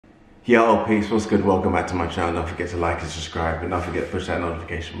Yo, peace, what's good? Welcome back to my channel. Don't forget to like and subscribe, and don't forget to push that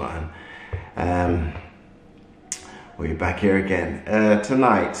notification button. We're back here again.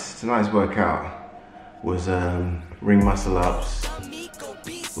 Tonight's workout was ring muscle ups,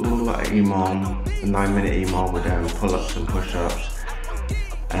 like EMOM, a 9-minute EMOM with pull-ups and push-ups,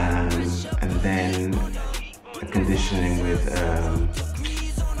 and then a conditioning with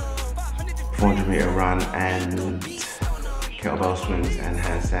 400-meter run and kettlebell swings and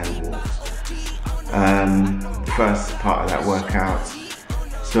handstand walks. The first part of that workout,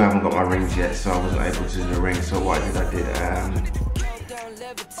 still haven't got my rings yet, so I wasn't able to do the rings. So what I did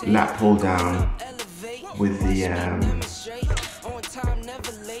lat pull down with the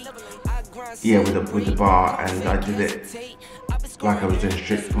with the bar, and I did it like I was doing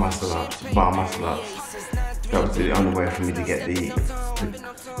strict muscle ups, bar muscle ups. That was the only way for me to get the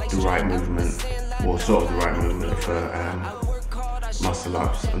right movement, or sort of the right movement for muscle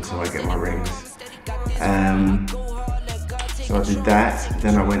ups until I get my rings. So I did that.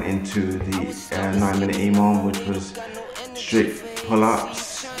 Then I went into the 9-minute EMOM, which was strict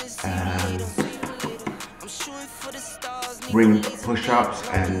pull-ups, ring push-ups,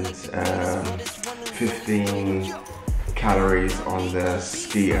 and 15 calories on the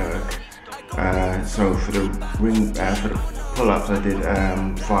ski erg. So for the pull-ups I did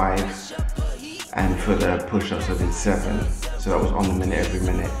 5, and for the push-ups I did 7. So that was on the minute every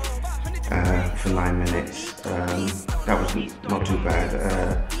minute for 9 minutes. That was not too bad.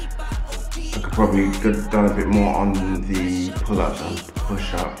 I could probably have done a bit more on the pull-ups and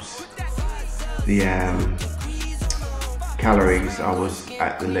push-ups. The calories, I was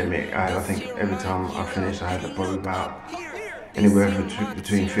at the limit. I think every time I finished I had probably about anywhere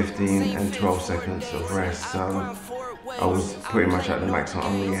between 15 and 12 seconds of rest. So I was pretty much at the max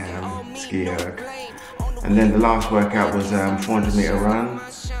on the ski erg. And then the last workout was 400-meter run,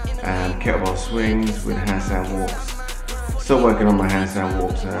 kettlebell swings with handstand walks. Still working on my handstand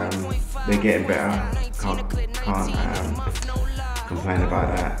walks. They're getting better. Can't complain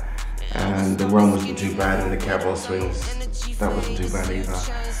about that. And the run wasn't too bad, and the kettlebell swings, that wasn't too bad either.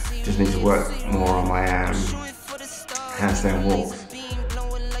 Just need to work more on my handstand walks.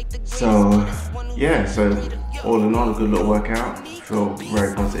 So yeah, so all in all, a good little workout. Feel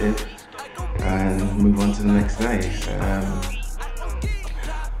very positive, and move on to the next day.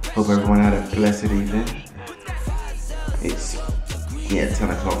 Hope everyone had a blessed evening. It's 10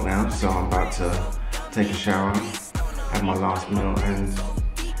 o'clock now, so I'm about to take a shower, have my last meal, and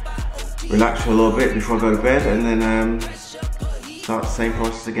relax for a little bit before I go to bed, and then start the same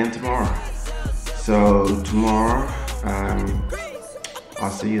process again tomorrow. So tomorrow, I'll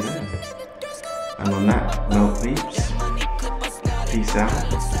see you then. And on that note, peeps, peace out,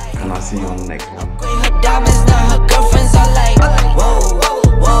 and I'll see you on the next one.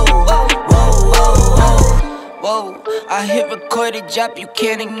 Whoa, I hit recorded, drop, you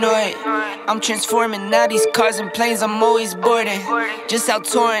can't ignore it. I'm transforming now these cars and planes, I'm always boarding. Just out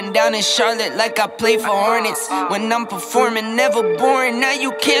touring down in Charlotte like I play for Hornets. When I'm performing, never boring, now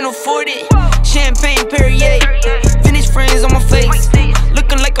you can't afford it. Champagne Perrier, Finnish friends on my face,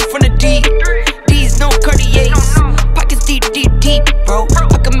 looking like I'm from the deep. These no Cartiers, pockets deep, deep, deep, bro.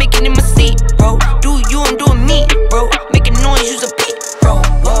 I can make it in my seat, bro. Do you, I'm doing me, bro. Making noise, use a beat, bro.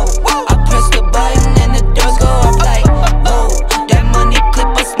 Whoa, I press the button and the doors go off like, whoa. That money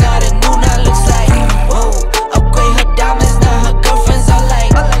clip us now, the new now looks like, whoa. Upgrade her diamonds, now her girlfriends are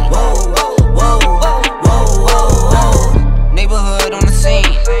like, whoa, whoa, whoa, whoa. Neighborhood on the scene,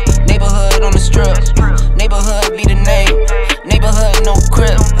 neighborhood on the strip, neighborhood be the name, neighborhood no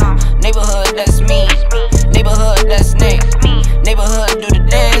crib, neighborhood that's me, neighborhood that's Nick, neighborhood do the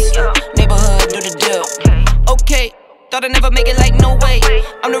dance, neighborhood do the dip. Okay, thought I'd never make it, like no way.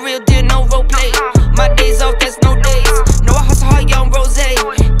 I'm the real deal, no role play. My days off, that's no days. No, I hustle hard, young rose.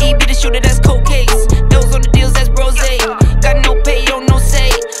 E be the shooter, that's cold case. Those on the deals, that's brose. Got no pay, yo, no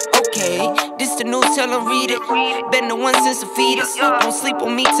say. Okay, this the news, tell them read it. Been the one since the fetus. Don't sleep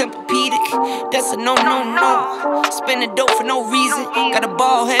on me, Tempur-Pedic. That's a no, no, no. Spending dope for no reason. Got a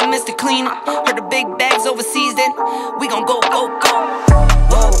ball head, Mr. Cleaner. Heard the big bags overseas, then we gon' go, go, go.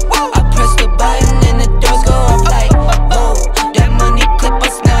 Whoa, I press the button and the doors go off like, whoa. That money clip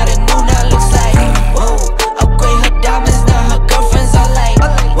us now, the new now looks like, whoa. Upgrade her diamonds, now her girlfriends are like,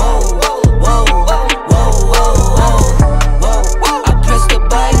 whoa, whoa, whoa. I press the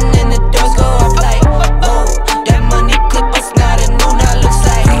button and the doors go off like, whoa. That money clip us now, the new now looks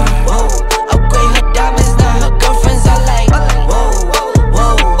like, whoa. Upgrade her diamonds, now her girlfriends are like, whoa,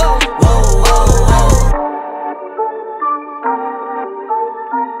 whoa, whoa.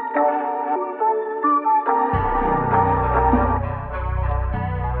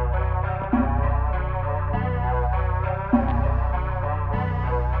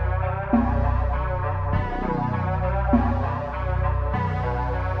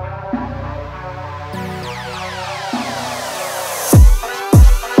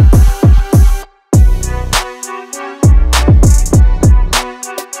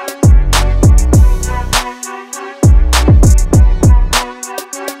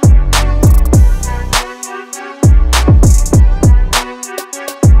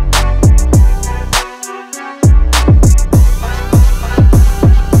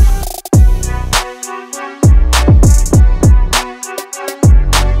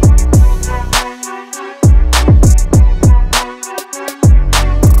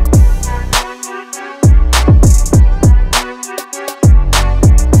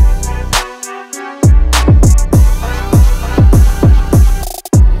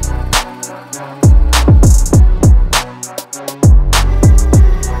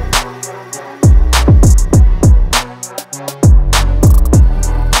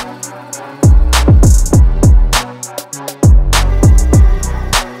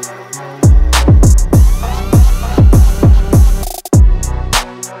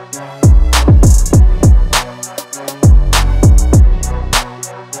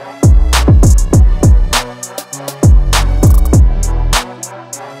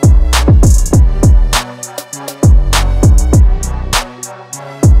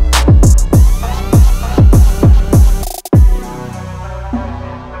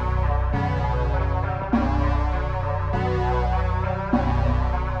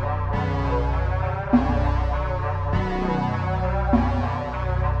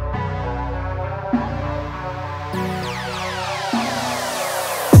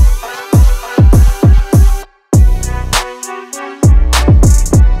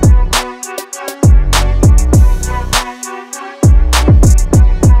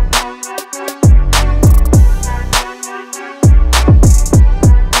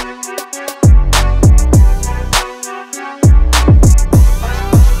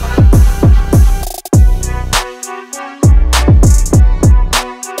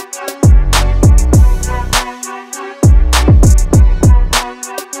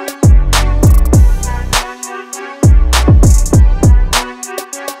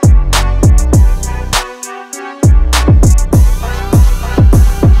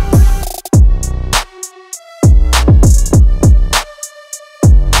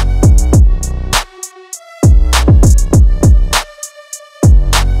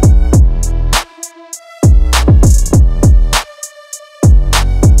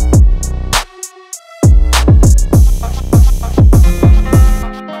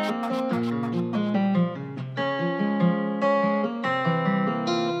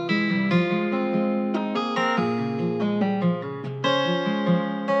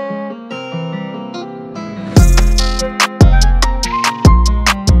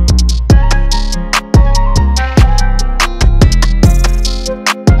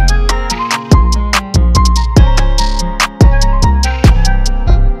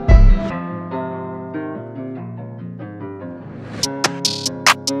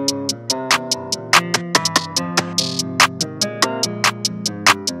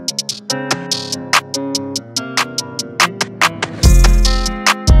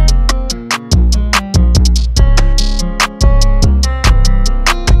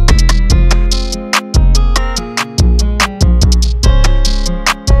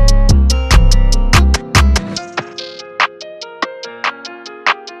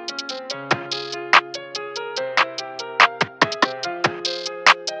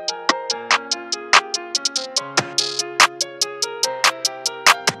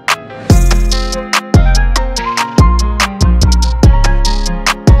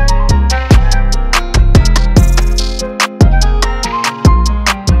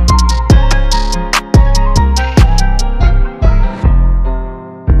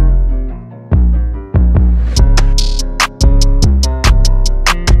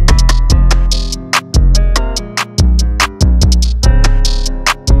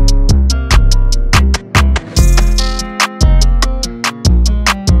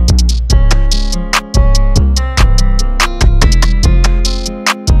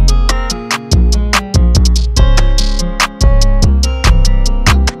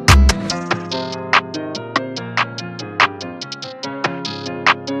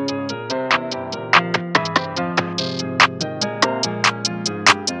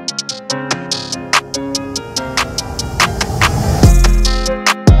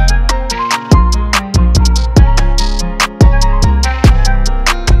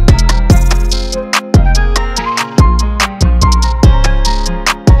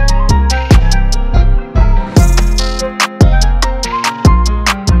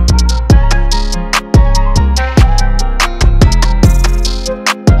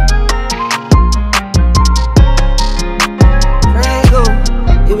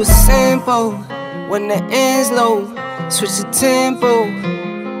 tempo. When the end's low, switch the tempo.